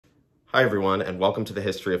Hi everyone, and welcome to the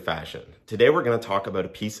History of Fashion. Today we're going to talk about a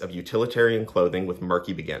piece of utilitarian clothing with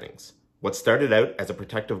murky beginnings. What started out as a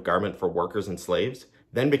protective garment for workers and slaves,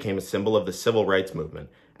 then became a symbol of the civil rights movement,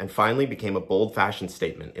 and finally became a bold fashion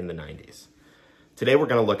statement in the 90s. Today we're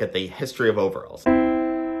going to look at the history of overalls.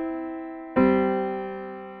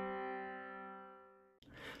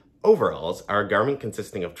 Overalls are a garment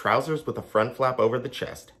consisting of trousers with a front flap over the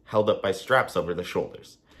chest, held up by straps over the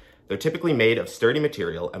shoulders. They're typically made of sturdy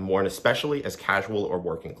material and worn especially as casual or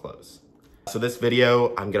working clothes. So this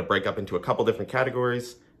video, I'm going to break up into a couple different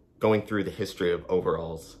categories, going through the history of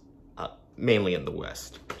overalls, mainly in the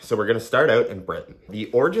West. So we're going to start out in Britain. The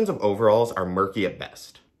origins of overalls are murky at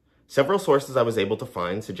best. Several sources I was able to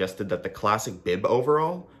find suggested that the classic bib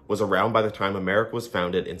overall was around by the time America was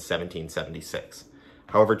founded in 1776.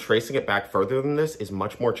 However, tracing it back further than this is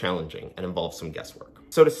much more challenging and involves some guesswork.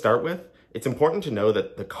 So to start with, it's important to know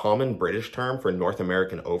that the common British term for North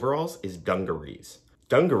American overalls is dungarees.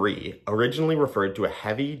 Dungaree originally referred to a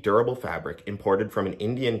heavy, durable fabric imported from an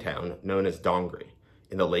Indian town known as Dongri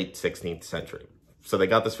in the late 16th century. So they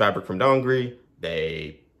got this fabric from Dongri.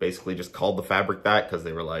 They basically just called the fabric that because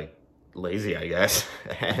they were like lazy, I guess.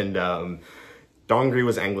 And Dongri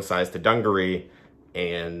was anglicized to dungaree,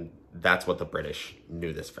 and that's what the British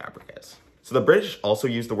knew this fabric as. So the British also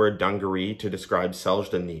used the word dungaree to describe selge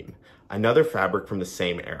de Nîmes, another fabric from the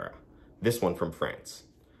same era, this one from France.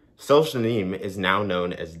 Selge de Nîmes is now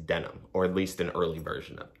known as denim, or at least an early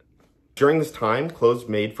version of it. During this time, clothes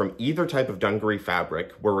made from either type of dungaree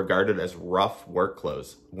fabric were regarded as rough work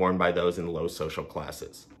clothes worn by those in low social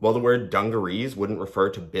classes. While the word dungarees wouldn't refer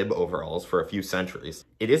to bib overalls for a few centuries,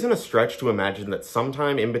 it isn't a stretch to imagine that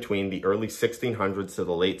sometime in between the early 1600s to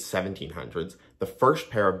the late 1700s, the first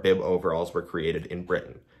pair of bib overalls were created in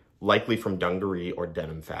Britain, likely from dungaree or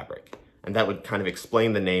denim fabric. And that would kind of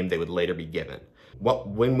explain the name they would later be given.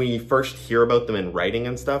 When we first hear about them in writing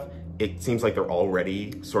and stuff, it seems like they're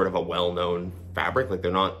already sort of a well-known fabric. Like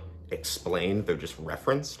they're not explained, they're just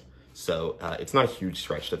referenced. So it's not a huge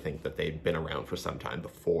stretch to think that they'd been around for some time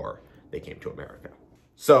before they came to America.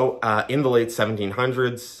 So in the late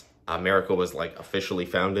 1700s, America was like officially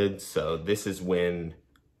founded. So this is when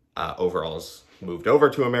overalls moved over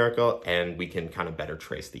to America, and we can kind of better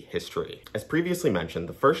trace the history. As previously mentioned,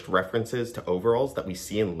 the first references to overalls that we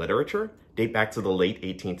see in literature date back to the late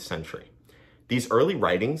 18th century. These early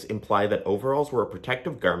writings imply that overalls were a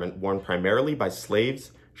protective garment worn primarily by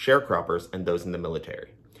slaves, sharecroppers, and those in the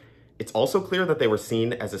military. It's also clear that they were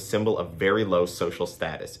seen as a symbol of very low social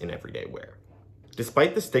status in everyday wear.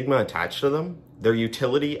 Despite the stigma attached to them, their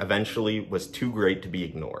utility eventually was too great to be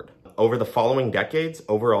ignored. Over the following decades,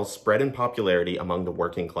 overalls spread in popularity among the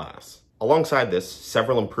working class. Alongside this,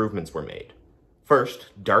 several improvements were made. First,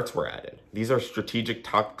 darts were added. These are strategic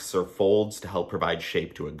tucks or folds to help provide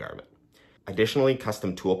shape to a garment. Additionally,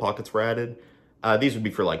 custom tool pockets were added. These would be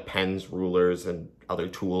for like pens, rulers, and other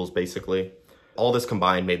tools, basically. All this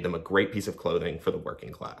combined made them a great piece of clothing for the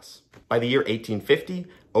working class. By the year 1850,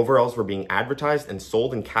 overalls were being advertised and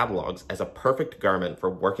sold in catalogs as a perfect garment for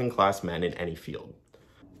working class men in any field.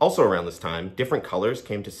 Also around this time, different colors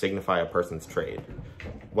came to signify a person's trade.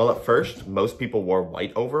 Well, at first, most people wore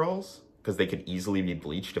white overalls because they could easily be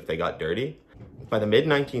bleached if they got dirty. By the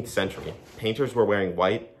mid-19th century, painters were wearing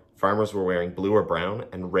white, farmers were wearing blue or brown,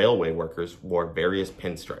 and railway workers wore various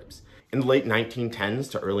pinstripes. In the late 1910s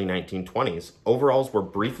to early 1920s, overalls were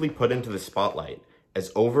briefly put into the spotlight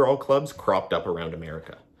as overall clubs cropped up around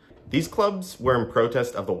America. These clubs were in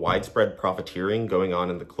protest of the widespread profiteering going on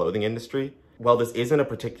in the clothing industry. While this isn't a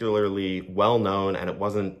particularly well-known and it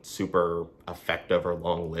wasn't super effective or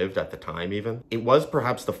long-lived at the time even, it was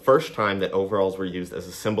perhaps the first time that overalls were used as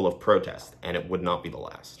a symbol of protest, and it would not be the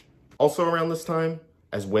last. Also around this time,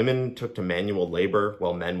 as women took to manual labor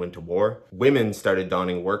while men went to war, women started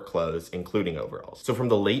donning work clothes, including overalls. So from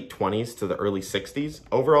the late 20s to the early 60s,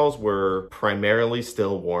 overalls were primarily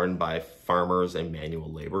still worn by farmers and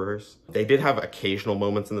manual laborers. They did have occasional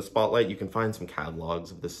moments in the spotlight. You can find some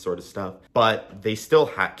catalogs of this sort of stuff, but they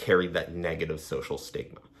still carried that negative social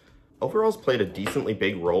stigma. Overalls played a decently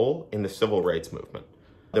big role in the civil rights movement.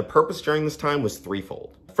 Their purpose during this time was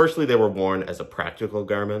threefold. Firstly, they were worn as a practical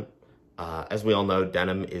garment. As we all know,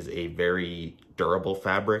 denim is a very durable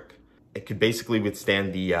fabric. It could basically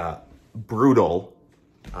withstand the brutal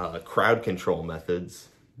crowd control methods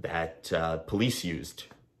that police used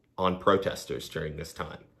on protesters during this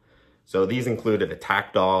time. So these included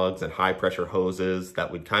attack dogs and high-pressure hoses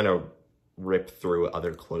that would kind of rip through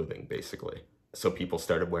other clothing, basically. So people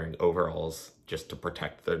started wearing overalls just to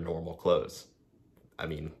protect their normal clothes. I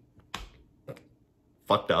mean,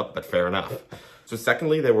 fucked up, but fair enough. So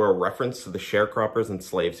secondly, they were a reference to the sharecroppers and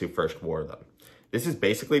slaves who first wore them. This is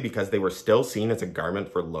basically because they were still seen as a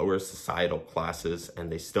garment for lower societal classes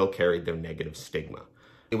and they still carried their negative stigma.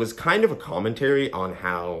 It was kind of a commentary on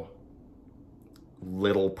how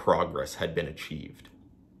little progress had been achieved.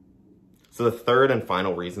 So the third and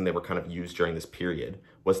final reason they were kind of used during this period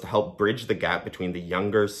was to help bridge the gap between the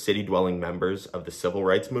younger city-dwelling members of the civil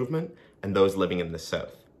rights movement and those living in the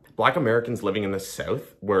South. Black Americans living in the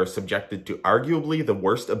South were subjected to arguably the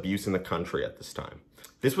worst abuse in the country at this time.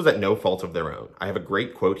 This was at no fault of their own. I have a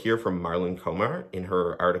great quote here from Marlon Comar in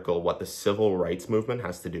her article, What the Civil Rights Movement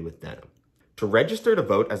Has to Do with Denim. To register to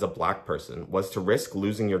vote as a black person was to risk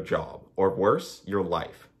losing your job, or worse, your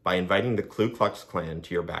life, by inviting the Ku Klux Klan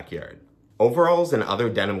to your backyard. Overalls and other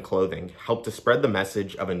denim clothing helped to spread the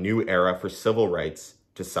message of a new era for civil rights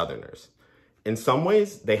to Southerners. In some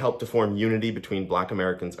ways, they helped to form unity between Black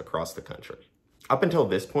Americans across the country. Up until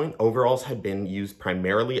this point, overalls had been used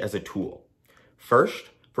primarily as a tool. First,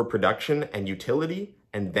 for production and utility,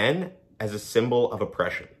 and then as a symbol of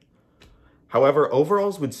oppression. However,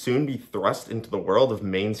 overalls would soon be thrust into the world of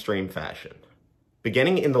mainstream fashion.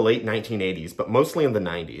 Beginning in the late 1980s, but mostly in the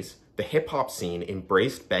 90s, the hip-hop scene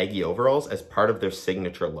embraced baggy overalls as part of their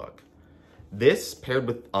signature look. This, paired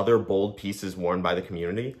with other bold pieces worn by the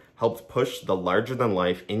community, helped push the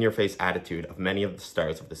larger-than-life, in-your-face attitude of many of the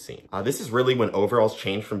stars of the scene. This is really when overalls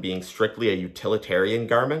changed from being strictly a utilitarian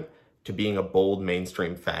garment to being a bold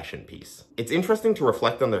mainstream fashion piece. It's interesting to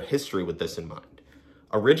reflect on their history with this in mind.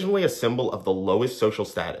 Originally a symbol of the lowest social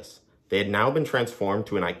status, they had now been transformed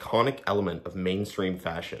to an iconic element of mainstream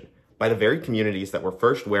fashion by the very communities that were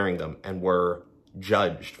first wearing them and were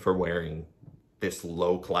judged for wearing this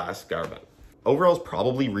low-class garment. Overalls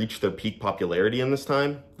probably reached their peak popularity in this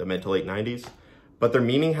time, the mid to late 90s, but their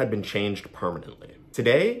meaning had been changed permanently.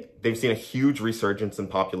 Today, they've seen a huge resurgence in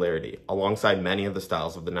popularity alongside many of the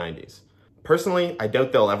styles of the 90s. Personally, I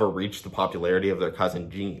doubt they'll ever reach the popularity of their cousin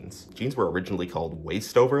jeans. Jeans were originally called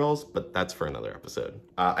waist overalls, but that's for another episode.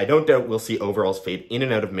 I don't doubt we'll see overalls fade in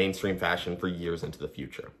and out of mainstream fashion for years into the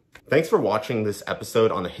future. Thanks for watching this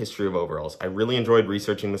episode on the history of overalls. I really enjoyed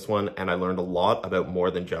researching this one, and I learned a lot about more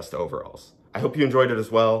than just overalls. I hope you enjoyed it as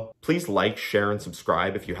well. Please like, share, and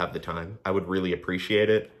subscribe if you have the time. I would really appreciate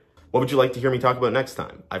it. What would you like to hear me talk about next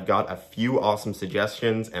time? I've got a few awesome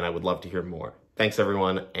suggestions, and I would love to hear more. Thanks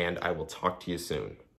everyone, and I will talk to you soon.